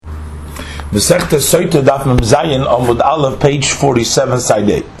Masechta Soita Daf Mem Zayin Amud Aleph, page 47, side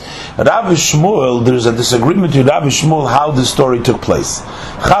 8. Rav Shmuel, there's a disagreement with Rav Shmuel how the story took place.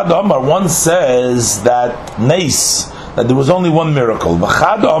 Chad Omar, one says that that there was only one miracle.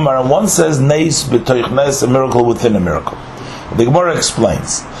 Chad Omar, and one says Neis b'toich nes, a miracle within a miracle. The Gemara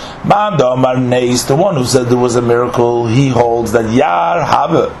explains. Man Omar Neis, the one who said there was a miracle, he holds that Yar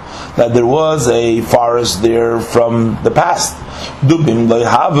Have, that there was a forest there from the past. Dubim lo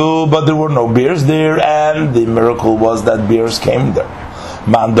havu, but there were no bears there, and the miracle was that bears came there.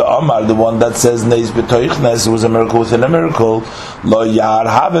 Man the Omar, the one that says Neis b'toich nes, it was a miracle within a miracle. Lo Yar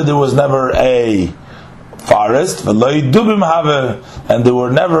Have, there was never a forest. V'lo dubim have, and there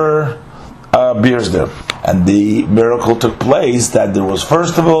were never bears there. And the miracle took place that there was,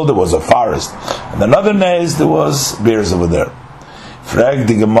 first of all, there was a forest, and another Nes, there was bears over there. Frag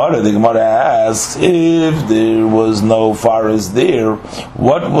the Gemara asks, if there was no forest there,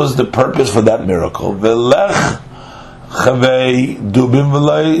 what was the purpose for that miracle?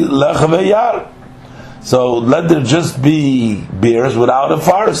 So let there just be bears without a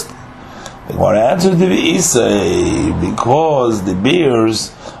forest. The Gemara answers, because the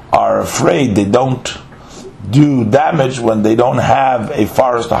bears are afraid they don't do damage when they don't have a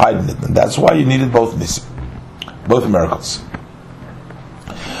forest to hide in it, and that's why you needed both miracles.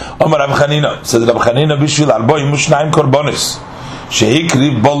 Omar Rav Chanina, says Rav Chanina, Bishvil Arboim Ushnaim Korbanos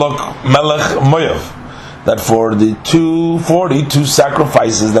Shehikri Bolok Melech Moav, that for the 242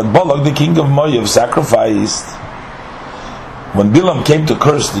 sacrifices that Bolok, the king of Moav, sacrificed, when Bilam came to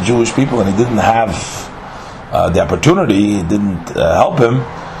curse the Jewish people and he didn't have the opportunity, he didn't help him,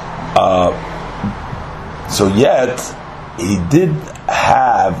 so yet he did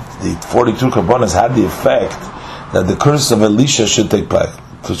have the 42 Korbanos had the effect that the curse of Elisha should take place,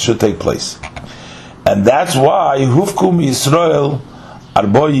 and that's why Hufkum Yisrael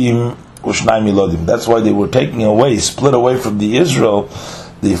Arboim Ushnaim Ilodim. That's why they were split away from the Israel,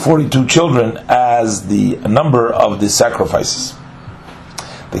 the 42 children, as the number of the sacrifices.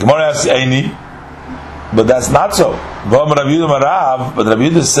 The Gemara asks Eini, but that's not so. But Rabbi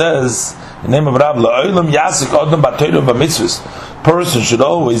Yehuda says, in the name of Rav, person should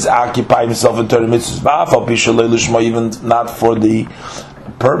always occupy himself in Torah mitzvahs, even not for the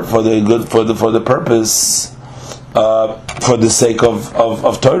purpose, for the sake of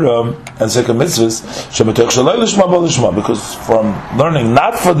Torah and sake of mitzvahs, because from learning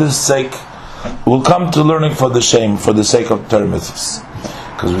not for this sake, we'll come to learning for the sake of Torah mitzvahs.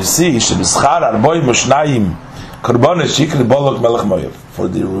 Because we see for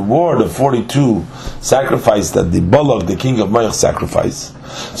the reward of 42 sacrifice that the Balak, the king of Moav, sacrificed.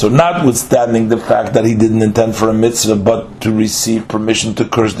 So notwithstanding the fact that he didn't intend for a mitzvah but to receive permission to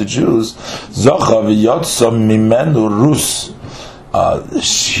curse the Jews,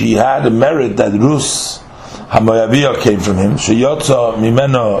 she had a merit that Rus Hamoyaviyah came from him. Sheyotza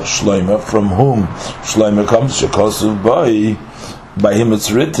mimeno Shloime, from whom Shloime comes. Shekosuv by him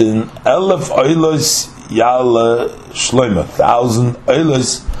it's written, Elef Oilos Yala Shloime, 1,000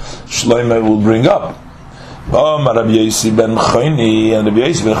 Oilos Shloime will bring up. Rabbi Yosi ben Choni, and Rabbi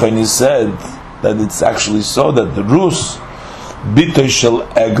Yosi ben Choni said that it's actually so that the Rus Bitoy Shel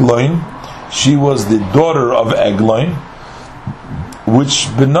Egloin, she was the daughter of Egloin, which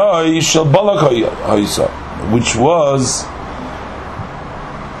Benoi Shel Balak Hoysa, which was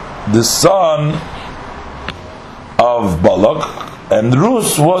the son of Balak, and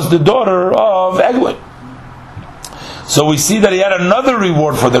Rus was the daughter of Eglon. So we see that he had another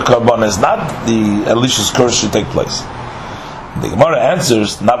reward for the Karbanas, not the Elisha's curse should take place. The Gemara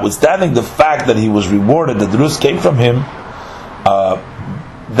answers, notwithstanding the fact that he was rewarded, that Rus came from him,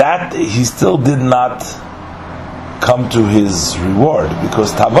 that he still did not come to his reward,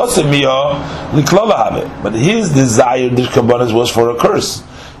 because Tavosemiyo Liklala Habe, but his desire, the Karbanas, was for a curse.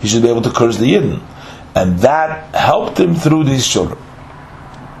 He should be able to curse the Yidden, and that helped him through these children.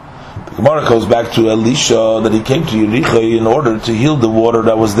 The Gemara goes back to Elisha, that he came to Yericho in order to heal the water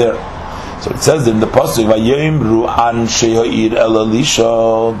that was there. So it says in the pasuk, "Vayemru anshe ha'ir el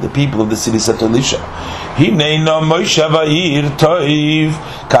Elisha," the people of the city said to Elisha, "Hineina Moshe va'ir toiv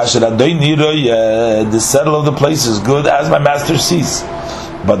kasher Adoni royeh." The settle of the place is good as my master sees.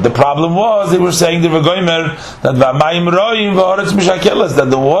 But the problem was, they were saying, they were going there, that v'amayim roim v'oretz mishakeles, that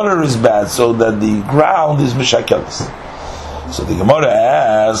the water is bad, so that the ground is mishakeles. So the Gemara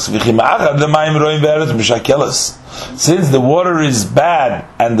asks, since the water is bad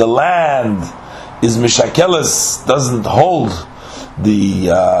and the land is mishakeles, doesn't hold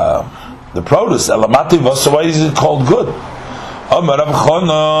the produce, elamati, so why is it called good? Amar Rabbi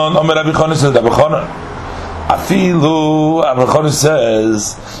Chanan says, Rabbi Chanan, Afilu, Avrachon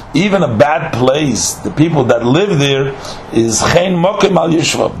says, even a bad place, the people that live there is Chen Mokim Al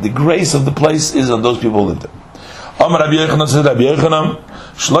Yeshvav. The grace of the place is on those people who live there. Amar Rabbi Yochanan said, Rabbi Yochanan,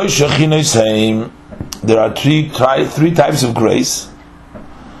 Shloisha Chinois Heim. There are three types of grace,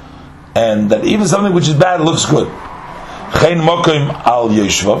 and that even something which is bad looks good. Chen Mokim Al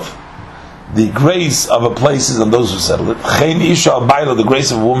Yeshvav. The grace of a place is on those who settle it. Chen Isha Al Baila. The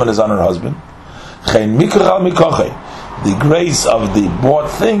grace of a woman is on her husband. Chen Mikach Al Mikoche. The grace of the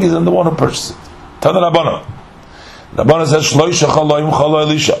bought thing is on the one who purchased it. Tana Rabbana. Rabbana says, Shloisha Chaloim Chalo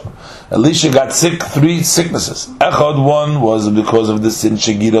Elisha. Elisha got sick, 3 sicknesses. Echad, one was because of the sin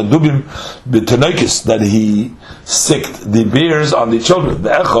Shegira Dubim B'Tenoikis, that he sicked the bears on the children. The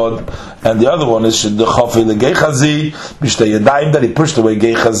Echad, and the other one is the Chafei Legechazi B'Shtei Yadayim, that he pushed away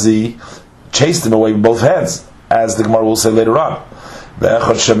Gechazi, chased him away with both hands, as the Gemara will say later on. The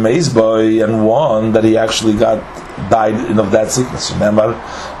Echad Shemeiz boy, and one that he actually died of that sickness. Remember,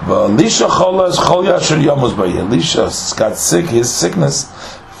 Elisha got sick, his sickness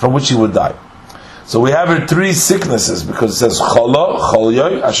from which he would die. So we have here 3 sicknesses, because it says Chola,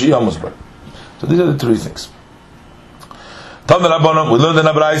 Cholyoy, Asher Yamus boy. So these are the 3 things. We learned in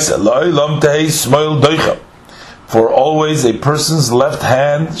Abraisa, for always a person's left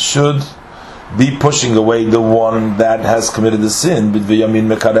hand should be pushing away the one that has committed the sin,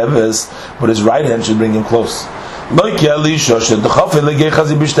 but his right hand should bring him close. Not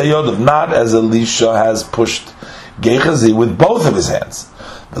as Elisha has pushed Gechazi with both of his hands.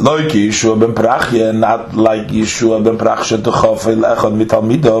 Not like Yeshua ben Prachya,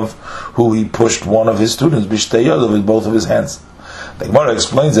 who he pushed one of his students with both of his hands. The Gemara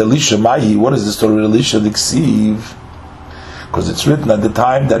explains Elisha Mahi. What is the story of Elisha Diksiv? Because it's written at the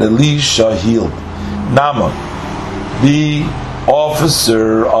time that Elisha healed Naaman, the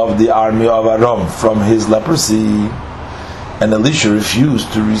officer of the army of Aram, from his leprosy, and Elisha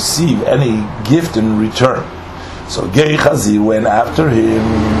refused to receive any gift in return. So Gehazi went after him,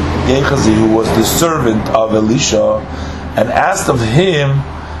 Gehazi, who was the servant of Elisha, and asked of him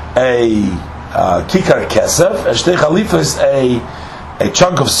a kikar kesef, a shtei chalifas, a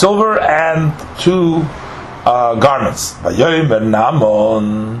chunk of silver, and 2 garments. So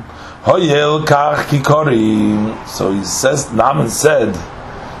he says, Naaman said,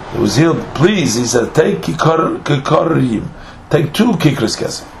 he was healed, please, he said, take kikarim, take 2 kikras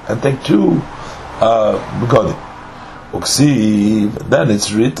kesef, and take 2 begodim. Then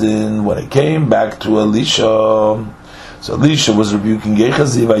it's written, when it came back to Elisha, so Elisha was rebuking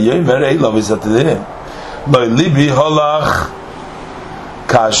Gehazi, he said to him, libi holach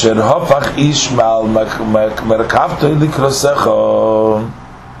kasher hopach ishmael merkavto likrosecho.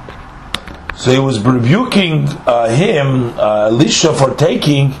 So he was rebuking him, Elisha, for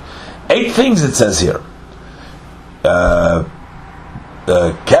taking 8 things, it says here.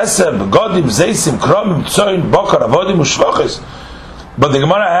 Kesef, Godim, Zeisim, Kromim, Tzoin, Bokar, Avodim, Ushvachis. But the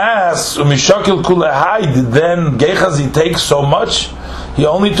Gemara asks, Umishakil Kulehai, did then Gehazi take so much? He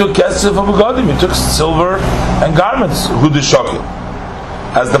only took Kesef of Godim, he took silver and garments, Hudishakil.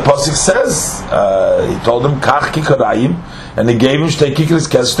 As the Pasuk says, he told him, Kach Kikarayim, and he gave him Shtei Kikris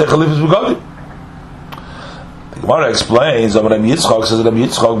Kesef, Shtei Chalifas Begodim. The Gemara explains, Rabbi Yitzchak says, Rabbi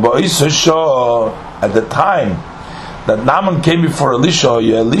Yitzchak, at the time that Naaman came before Elisha was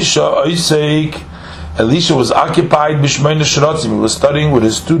occupied b'shmeina shiratzim. He was studying with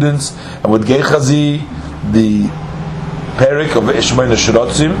his students and with Gehazi the perik of shmeina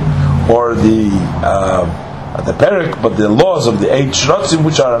shiratzim, or the perik, but the laws of the 8 shiratzim,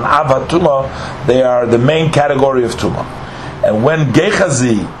 which are an avad tumah. They are the main category of tumah. And when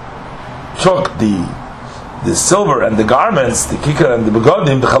Gehazi took the silver and the garments, the kikar and the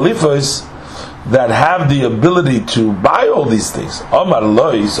begodim, the chalifas, that have the ability to buy all these things. Omar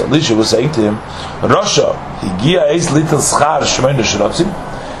Lois, Elisha was saying to him, Rasha,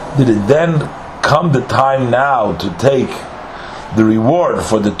 did it then come the time now to take the reward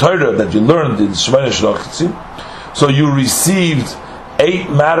for the Torah that you learned in Shemona Shlochim? So you received 8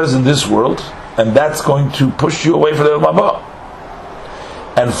 matters in this world, and that's going to push you away from the Olam Haba.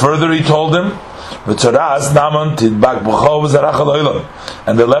 And further he told him, and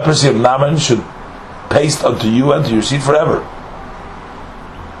the leprosy of Naaman should paste unto you and to your seed forever.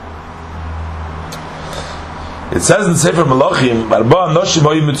 It says in Sefer Melachim,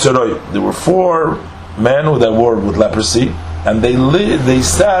 there were 4 men who that were with leprosy, and they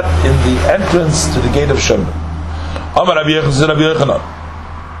sat in the entrance to the gate of Shemron.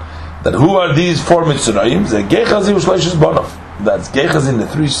 That who are these 4 Mitzrayim? That's Gehazi and the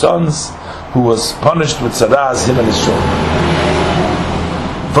 3 sons, who was punished with Saraz, him and his children.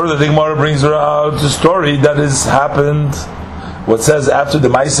 Further, the Gemara brings her out the story that has happened. What says after the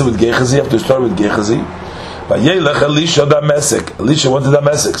Maisa with Gehazi, after the story with Gehazi, Vayelech Elisha Damesek. Elisha went to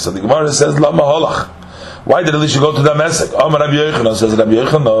Damesek. So the Gemara says, Lama Holach. Why did Elisha go to Damesek? Amar Rabbi Yochanan, says Rabbi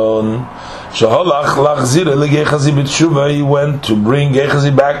Yochanan, Sheholach Lachzir Gehazi B'tshuva. He went to bring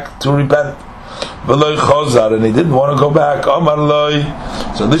Gehazi back to repent. V'loy Chozar, and he didn't want to go back. Amar Loy.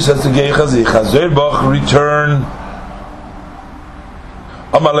 So Elisha says to Gehazi, Chazer Bach, return.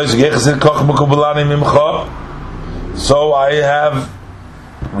 So I have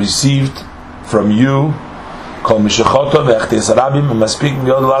received from you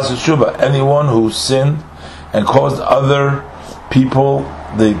anyone who sinned and caused other people,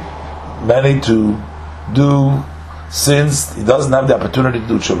 the many, to do sins, he doesn't have the opportunity to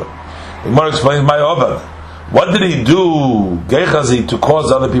do tshuva. The Gemara explains, my Ovad, what did he do, Gehazi, to cause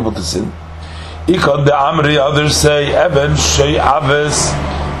other people to sin? Ikon de Amri, others say, Even Shei Aves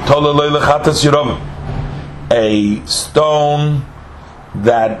Toleloi Lechatas Yerovim. A stone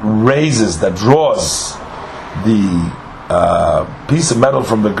that raises, that draws the piece of metal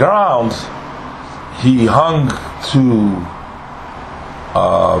from the ground, he hung to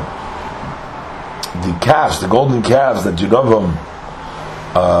the calves, the golden calves that Yerovim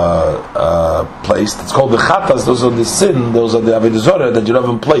placed. It's called the Chatas, those are the sin, those are the Avodah Zarah that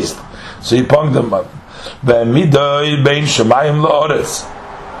Yerovim placed. So he punked them up.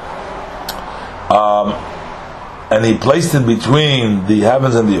 And he placed it between the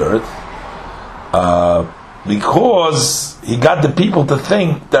heavens and the earth, because he got the people to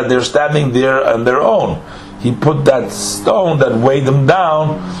think that they're standing there on their own. He put that stone that weighed them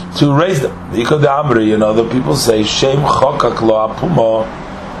down to raise them. The people say Shem Chokak Lo Apumo,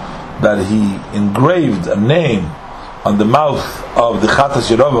 that he engraved a name on the mouth of the Chatas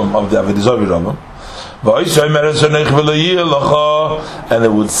Yerovim, of the Avodah Zarah Yerovim, and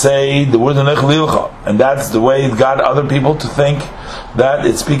it would say the word Nech Lilcha, and that's the way it got other people to think that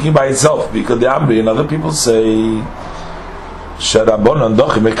it's speaking by itself, because the Amri and other people say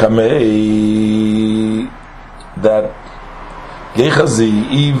that Gehazi,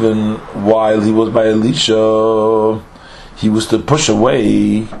 even while he was by Elisha, he was to push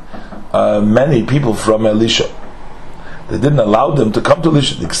away many people from Elisha. They didn't allow them to come to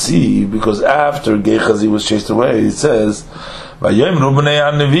Elisha, because after Gehazi was chased away, it says, the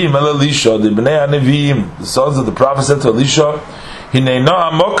sons of the prophet said to Elisha,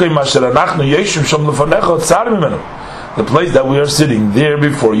 the place that we are sitting there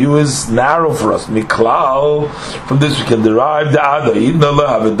before you is narrow for us. Miklal, from this we can derive the Ada,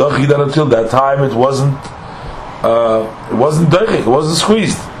 that until that time it wasn't doichik, it wasn't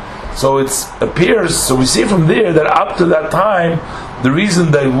squeezed. So it appears, so we see from there that up to that time, the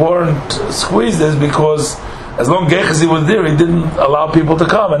reason they weren't squeezed is because as long as Gehazi was there, he didn't allow people to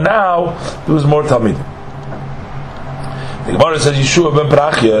come, and now there was more Talmidim. The Gemara says Yeshua ben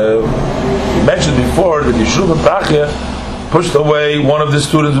Prachya. We mentioned before that Yeshua ben Prachya pushed away one of the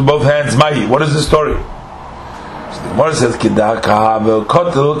students with both hands. Mahi, what is the story? So the Gemara says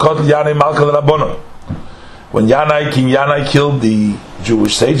when King Yanai killed the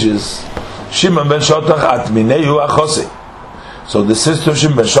Jewish sages, Shimon ben Shotach atminehu achose. So the sister of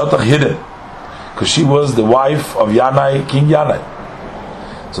Shimon ben Shotach hid him, because she was the wife of Yanai, King Yanai.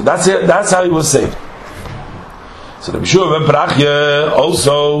 So that's it. That's how he was saved. So the Yeshua ben Prachya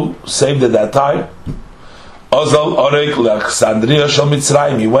also saved at that time. Ozal orek le'Alexandria shel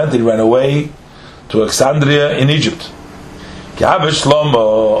Mitzrayim. He ran away to Alexandria in Egypt. Ki'avesh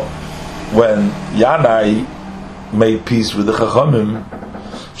Shlomo, when Yanai made peace with the Chachamim,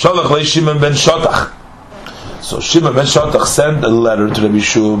 Shalach le Shimon ben Shotach. So Shimon ben Shotach sent a letter to Rabbi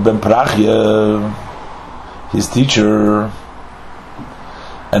Yeshua ben Prachya, his teacher,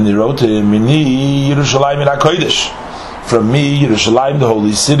 and he wrote to him, Mini Yerushalayim in HaKodesh, from me, Yerushalayim, the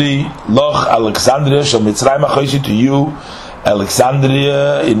holy city, Loch Alexandria shel Mitzrayim achosi, to you,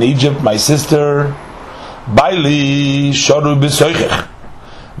 Alexandria in Egypt, my sister, Baili Shoru b'soichech,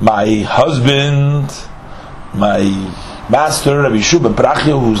 my husband, my master, Rabbi Yeshua ben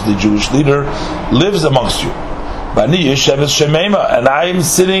Prachya, who's the Jewish leader, lives amongst you. And I am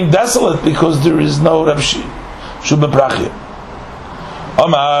sitting desolate because there is no Rabbi Yeshua ben Prachya.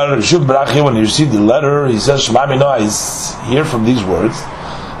 Omar, Yeshua ben Prachya, when he received the letter, he says, Shema Mino, I hear from these words,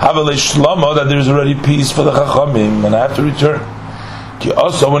 Havale Shlomo, that there is already peace for the Chachamim, and I have to return.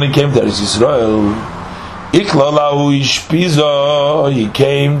 Also, when he came to Eretz Yisrael, Iklalahu Ishpizo, he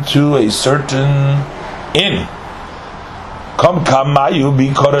came to a certain inn. Kom Kamayu bi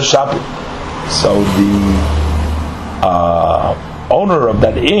Korashapim. So the owner of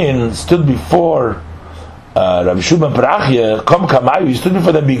that inn stood before Rabbi Shua ben Parachia, Kom Kamayu, he stood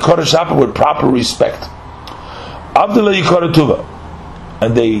before them Bikor Shapa with proper respect. Abdullah Yikor Tuva.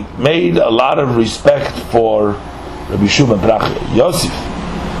 And they made a lot of respect for Rabbi Shua ben Parachia. Yosef,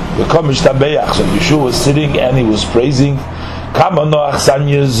 the Komish Tabeach, so Rabbi Shua was sitting and he was praising, Kama Noach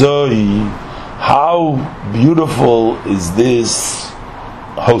Sanya Zoi, how beautiful is this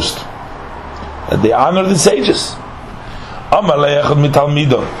host, that they honor the sages. So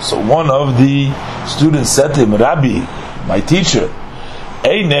one of the students said to him, Rabbi, my teacher,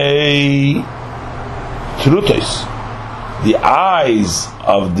 Einei Trutos, the eyes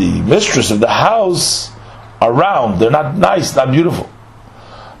of the mistress of the house are round, they're not nice, not beautiful.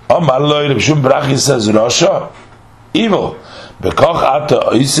 He says, Rasha, evil.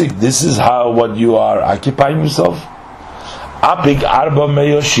 This is how what you are occupying yourself.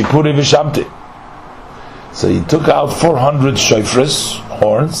 So he took out 400 shofars,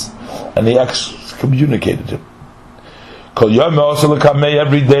 horns, and he excommunicated him.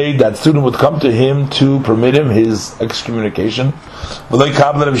 Every day that student would come to him to permit him his excommunication. Rabbi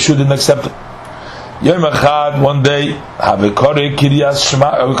Shua didn't accept it. One day, Rabbi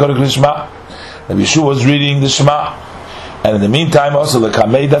Shua was reading the Shema, and in the meantime also the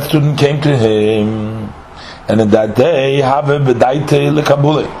Kamei, that student, came to him, and in that day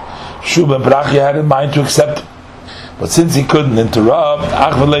Shua ben Parachia had in mind to accept it. But since he couldn't interrupt,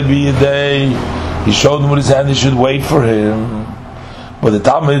 he showed him with his hand he should wait for him. But the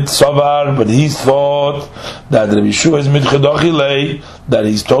Talmud Sovar, but he thought that Rabbi Shua is mitchedochilei, that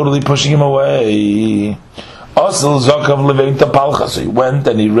he's totally pushing him away. So he went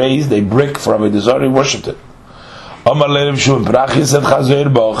and he raised a brick for Avodah Zarah, he worshipped it. Amar Rabbi Shua ben Parachia said,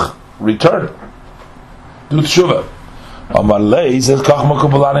 Chazer bach, return, do tshuva. Amar Lei says,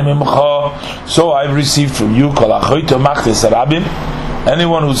 so I've received from you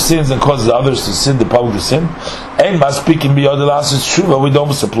anyone who sins and causes others to sin, the public to sin, and must speak in tshuva, we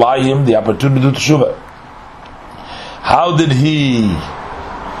don't supply him the opportunity to do tshuva. How did he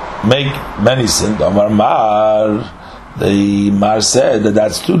make many sins? Amar Mar, the Mar said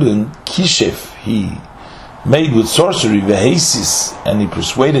that student Kishef, he made with sorcery vehesis, and he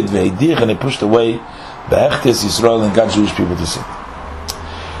persuaded vehedir, and he pushed away Be'echtes Yisrael and God's Jewish people to sin.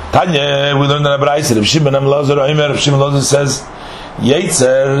 Tanya, we learned in the Brayse, Rav Shimon Elazar says,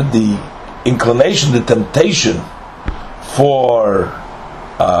 Yetzer, the inclination, the temptation for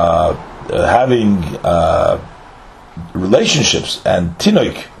having relationships and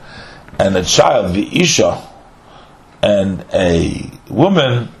tinoik and a child, v'isha, and a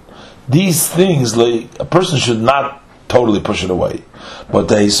woman, these things, like, a person should not totally push it away. But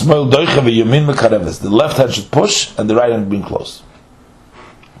the left hand should push and the right hand being closed.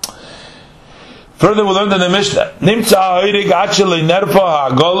 Further, we learned in the Mishnah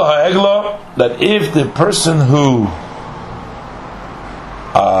that if the person who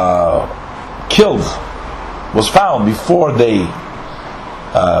killed was found before they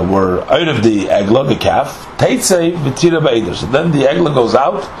were out of the egla, the calf, so then the egla goes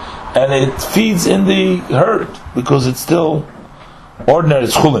out and it feeds in the herd because it's still ordinary,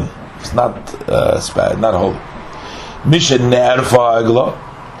 it's chulin, it's not not holy.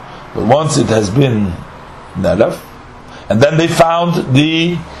 But once it has been neraf, and then they found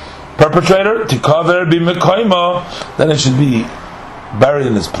the perpetrator to cover b'mekoimo, then it should be buried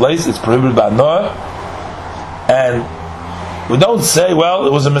in its place. It's prohibited by Noah, and we don't say, well,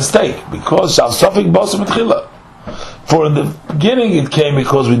 it was a mistake because shal sofik bosam etchila. For in the beginning it came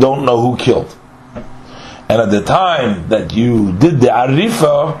because we don't know who killed. And at the time that you did the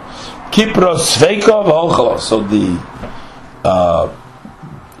arifa, kipros sveika v'holchala. So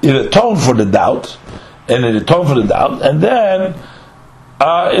it atoned for the doubt, and then it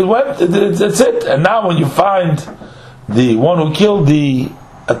went. That's it. And now when you find the one who killed, the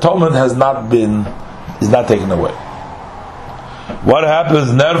atonement is not taken away. What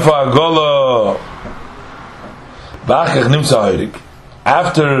happens? Nerfa agola.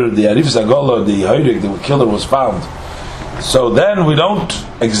 After the Arif Zagola, the Hayrik, the killer, was found, so then we don't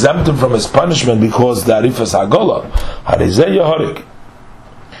exempt him from his punishment because the Arif Zagola,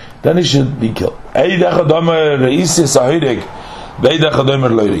 then he should be killed. If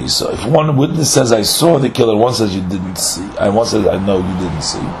one witness says, I saw the killer, one says you didn't see, and one says, I know you didn't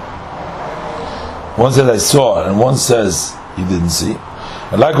see. One says, I saw, and one says, you didn't see.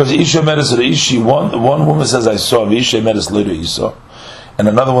 And likewise, Isha Meres or Ishi, one woman says, I saw, Isha Meres later you saw. And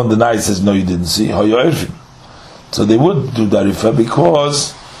another one denies, says, no, you didn't see. So they would do Darifa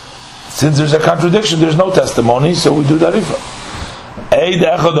because since there's a contradiction, there's no testimony, so we do Darifa.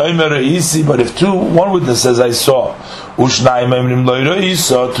 But if one witness says, I saw, two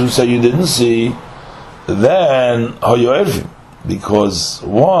say you didn't see, then Hayoervim, because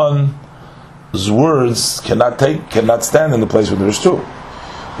one's words cannot stand in the place where there's two.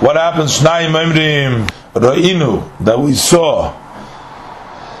 What happens? Shnayim Emrim Ra'inu, that we saw.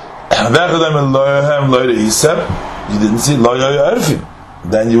 You didn't see Lo Hayoervim.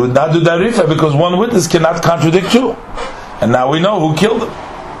 Then you would not do that rifa, because one witness cannot contradict two. And now we know who killed him.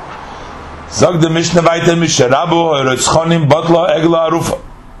 Zog the Mishnah weiter Misharabu Eretzchonim Batla Egla Arufa.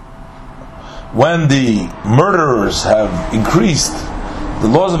 When the murderers have increased, the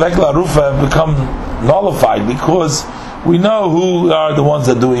laws of Egla Arufa have become nullified, because we know who are the ones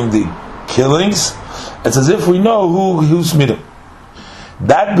that are doing the killings. It's as if we know who's Mirim.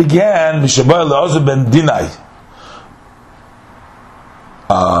 That began Mishabay Le'ozer ben Dinai.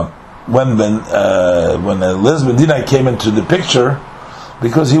 When Elizabeth ben Dinai came into the picture,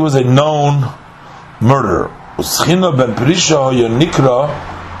 because he was a known murderer. Uschino ben Perisha Yonikra,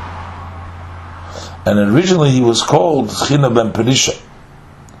 and originally he was called Uschino ben Perisha.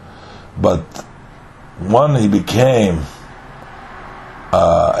 But when he became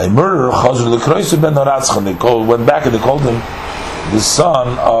a murderer, Chazur L'Kroisu ben Horatzchan, they went back and they called him the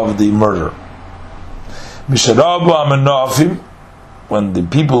son of the murderer. Misharabu Amenofim, when the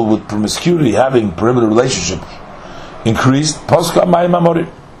people with promiscuity having primitive relationship increased, Poscha Mayim Amorim,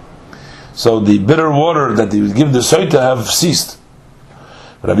 so the bitter water that he would give the soita have ceased.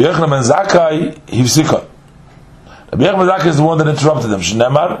 Rabbi Yochanan ben Zakkai Hivsika. Rabbi Yochanan ben Zakkai is the one that interrupted them.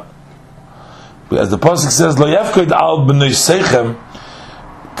 Shnemar, as the pasuk says, Lo Yafkoid Al B'nei Seichem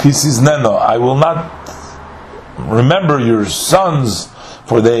Kisis Neno. I will not remember your sons,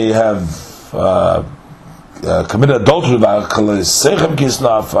 for they have committed adultery.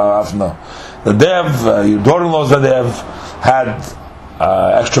 That they have your daughter-in-laws, that they have had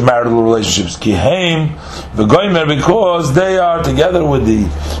extramarital relationships. Kiheim v'goymer, because they are together with the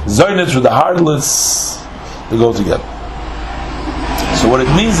zoynets, with the harlots. They go together. So what it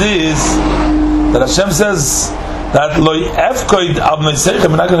means is that Hashem says that lo efkoid al bnei seichem,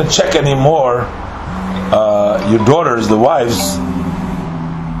 we're not going to check anymore your daughters, the wives.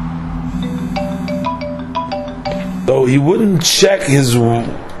 So he wouldn't check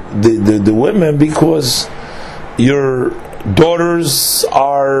the women, because your daughters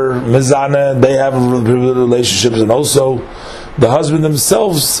are mezana, they have relationships, and also the husband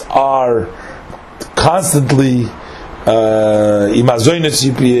themselves are constantly imazoinus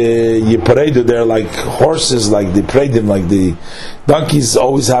yiparedu. They're like horses, like the predim, like the donkeys,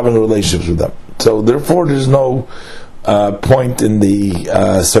 always having relationships with them. So therefore, there's no point in the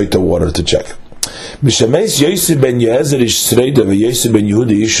soita water to check. Mishameis Yosef ben Yezer ish Tzreida ve Yosef ben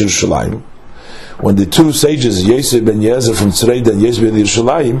Yehuda ish Yerushalayim. When the two sages, Yosef ben Yezer from Tzreida and Yosef ben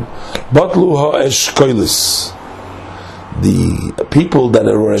Yerushalayim, batlu ha-eshkoilis, the people that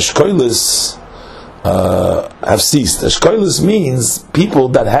were eshkoilis have ceased. Eshkoilis means people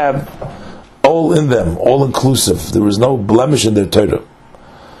that have all in them, all inclusive. There was no blemish in their Torah.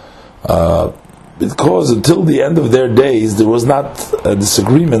 Because until the end of their days, there was not a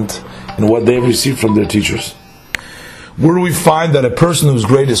disagreement in what they received from their teachers. Where do we find that a person who's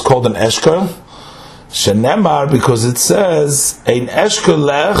great is called an eshkol? Shenemar, because it says ein eshkol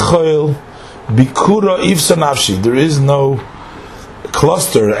le'echol bikura ifsa nafshi. There is no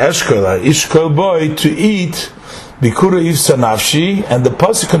cluster eshkol or ishkol boy to eat bikura ifsa nafshi. And the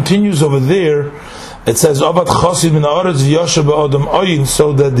pasuk continues over there. It says avat chosid min haaretz v'yosher ba'odam oyin,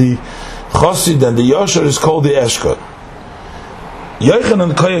 so that the chosid and the yosher is called the eshkol.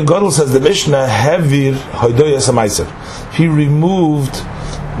 Yochanan Kohen Gadol says the Mishnah Hevir Hodoyas HaMaiser. He removed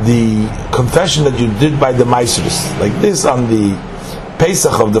the confession that you did by the Maisers. Like this, on the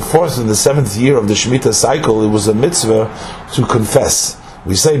Pesach of the 4th and the 7th year of the Shemitah cycle, it was a mitzvah to confess.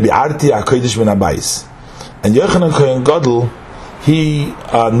 We say Bi'arti HaKodesh Min HaBayis. And Yochanan Kohen Gadol, he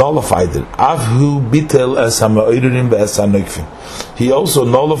nullified it. Avhu bitel es ha-me'oirim ve'es ha-noikfin. He also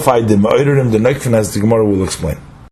nullified the me'oirim, the noikfin, as the Gemara will explain.